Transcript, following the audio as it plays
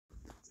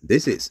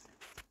This is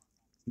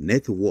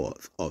net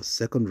worth of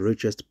second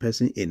richest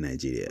person in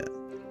Nigeria,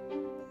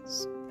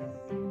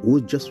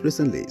 who just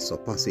recently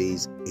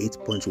surpasses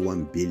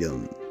 $8.1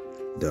 billion.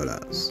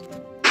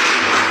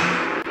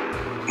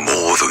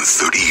 More than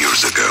 30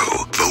 years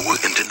ago, Boa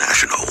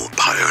International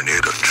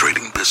pioneered a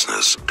trading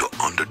business to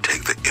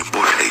undertake the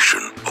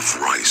importation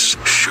of rice,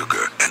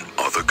 sugar, and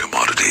other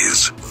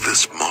commodities.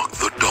 This marked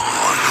the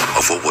dawn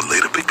of what would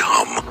later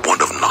become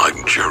one of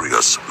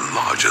Nigeria's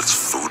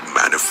largest food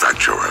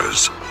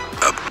manufacturers.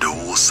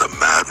 Abdul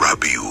Samad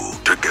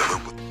Rabiu, together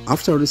with...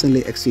 After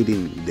recently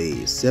exceeding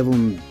the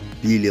 $7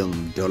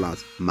 billion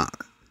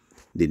mark,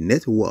 the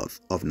net worth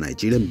of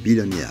Nigerian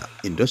billionaire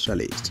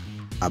industrialist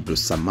Abdul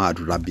Samad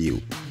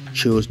Rabiu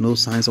shows no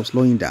signs of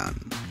slowing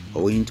down,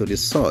 owing to the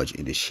surge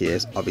in the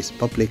shares of his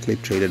publicly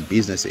traded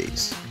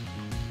businesses.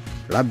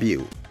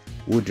 Rabiu,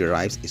 who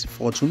derives his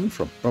fortune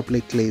from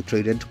publicly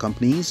traded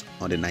companies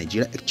on the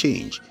Nigeria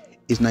exchange,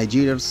 is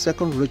Nigeria's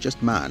second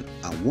richest man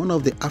and one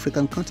of the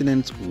African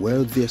continent's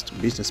wealthiest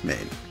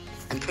businessmen.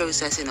 And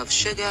processing of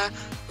sugar,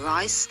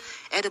 rice,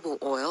 edible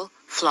oil,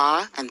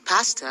 flour, and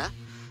pasta,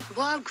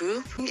 Boa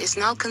Group is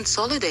now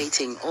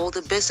consolidating all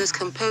the business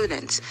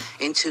components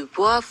into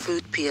Boa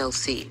Food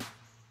PLC.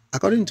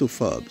 According to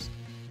Forbes,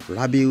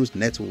 Rabiu's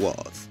net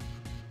worth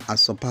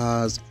has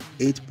surpassed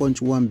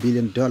 $8.1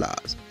 billion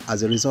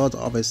as a result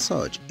of a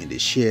surge in the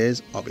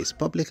shares of his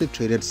publicly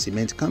traded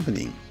cement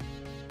company,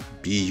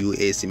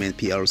 BUA Cement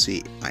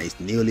PLC, and its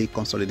newly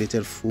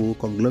consolidated food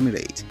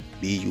conglomerate,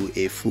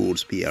 BUA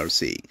Foods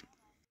PLC.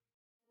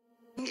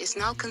 Is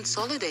now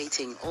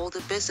consolidating all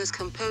the business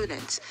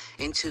components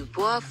into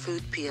Boa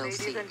Food PLC.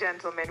 Ladies and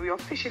gentlemen, we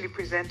officially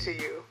present to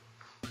you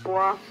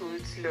Boa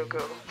Foods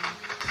logo.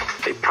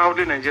 A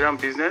proudly Nigerian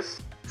business.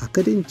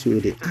 According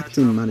to the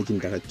acting managing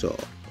director,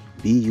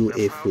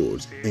 BUA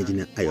Foods,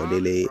 Engineer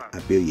Ayodele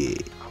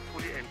Abioye,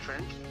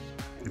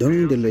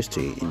 during the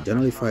listing in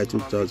January 5,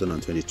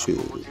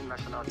 2022,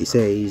 he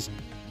says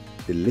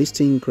the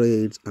listing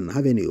creates an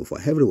avenue for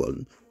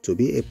everyone to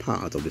be a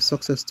part of the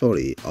success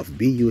story of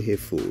BUA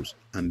Foods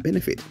and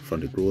benefit from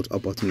the growth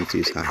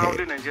opportunities ahead.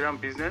 Proudly Nigerian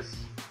business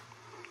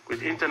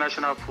with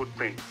international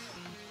footprints.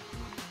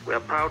 We are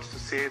proud to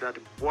say that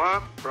the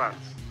Boa brands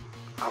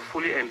are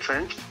fully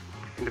entrenched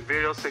in the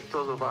various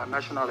sectors of our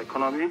national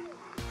economy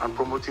and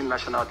promoting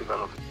national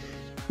development.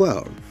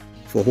 Well,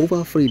 for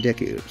over 3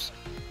 decades,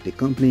 the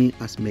company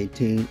has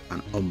maintained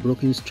an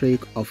unbroken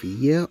streak of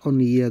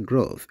year-on-year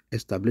growth,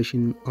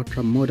 establishing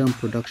ultra-modern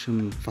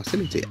production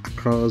facility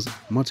across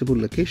multiple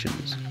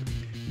locations.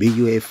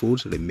 BUA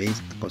Foods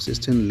remains a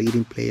consistent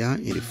leading player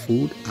in the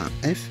food and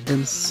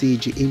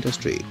FMCG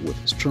industry with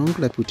strong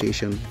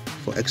reputation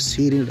for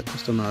exceeding the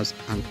customers'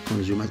 and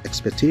consumers'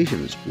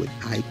 expectations with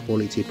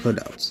high-quality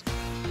products.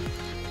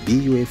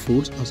 BUA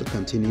Foods also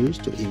continues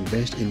to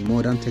invest in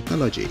modern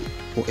technology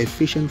for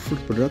efficient food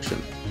production,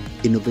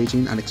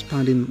 innovating and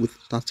expanding with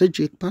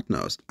strategic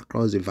partners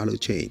across the value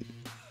chain.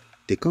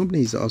 The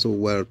company is also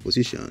well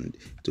positioned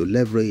to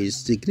leverage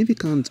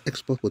significant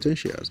export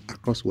potentials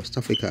across West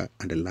Africa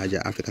and the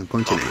larger African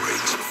continent.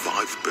 Operates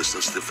 5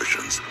 business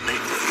divisions,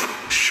 namely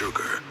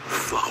sugar,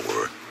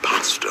 flour,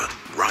 pasta,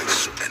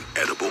 rice, and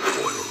edible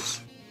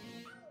oils.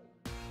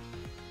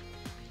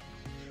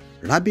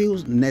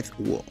 Rabiu's net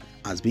worth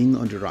has been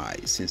on the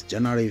rise since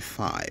January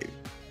 5,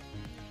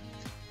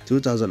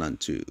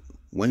 2002,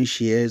 when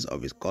shares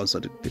of its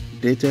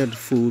consolidated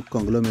food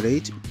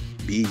conglomerate,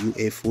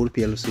 BUA Food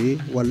PLC,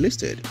 were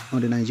listed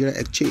on the Nigeria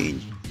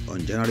exchange on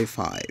January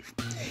 5,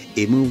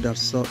 a move that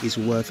saw its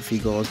worth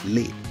figures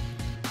leap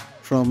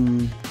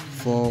from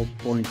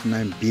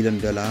 $4.9 billion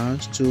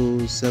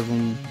to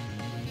 $7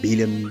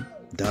 billion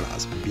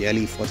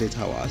barely 48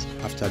 hours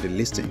after the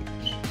listing.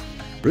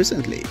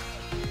 Recently,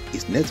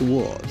 its net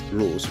worth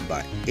rose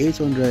by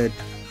 $800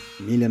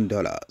 million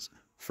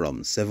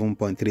from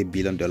 $7.3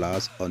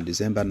 billion on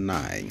December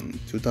 9,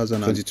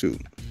 2022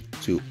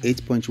 to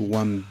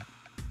 $8.1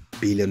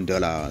 billion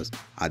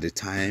at the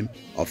time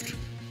of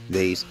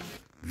this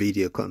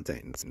video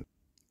content.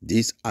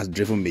 This has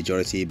driven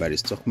majority by the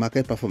stock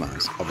market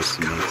performance of the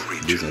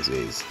cement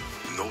businesses.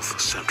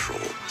 North Central,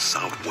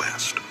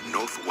 Southwest,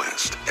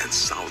 Northwest, and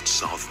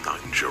South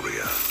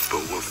Nigeria.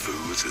 Boa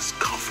Foods is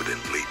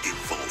confidently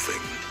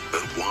evolving.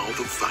 And while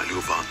the value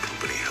of our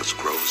company has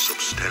grown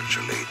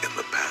substantially in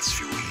the past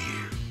few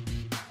years.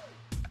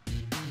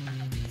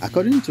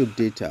 According to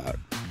data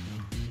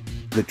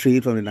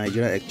retrieved from the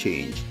Nigeria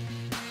exchange,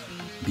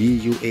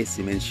 BUA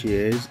cement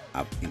shares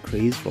have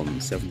increased from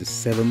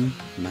 77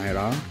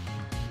 naira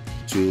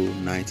to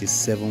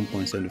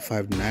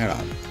 97.75 naira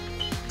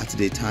at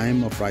the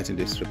time of writing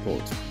this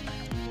report.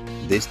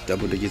 This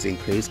double-digit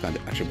increase can be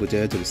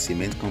attributed to the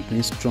cement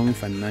company's strong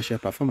financial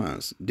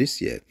performance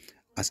this year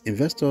as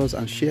investors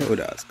and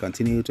shareholders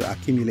continue to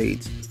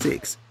accumulate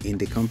stakes in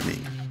the company.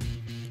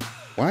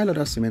 While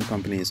other cement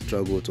companies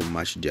struggle to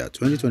match their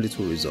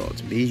 2022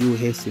 results,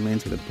 BUA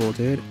Cement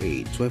reported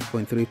a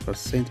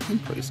 12.3%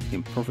 increase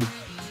in profit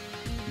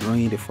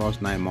during the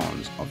first 9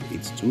 months of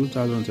its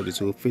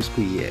 2022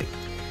 fiscal year,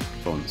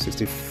 from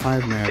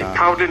 65 naira. A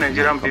proudly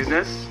Nigerian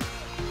business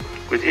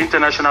with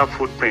international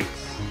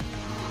footprints.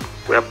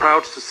 We are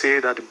proud to say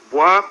that the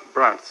BUA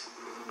brands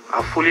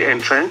are fully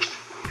entrenched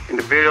in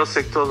the various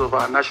sectors of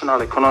our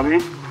national economy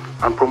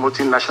and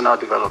promoting national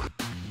development.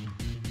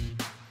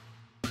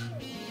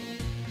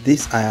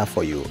 This I have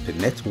for you the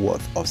net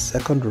worth of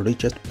second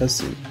richest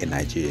person in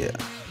Nigeria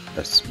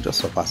that just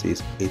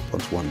surpasses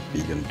 $8.1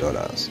 billion.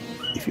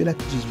 If you like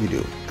this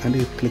video,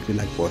 kindly click the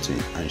like button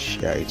and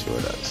share it to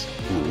others.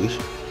 We wish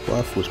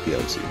BUA Foods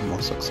PLC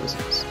more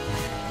successes.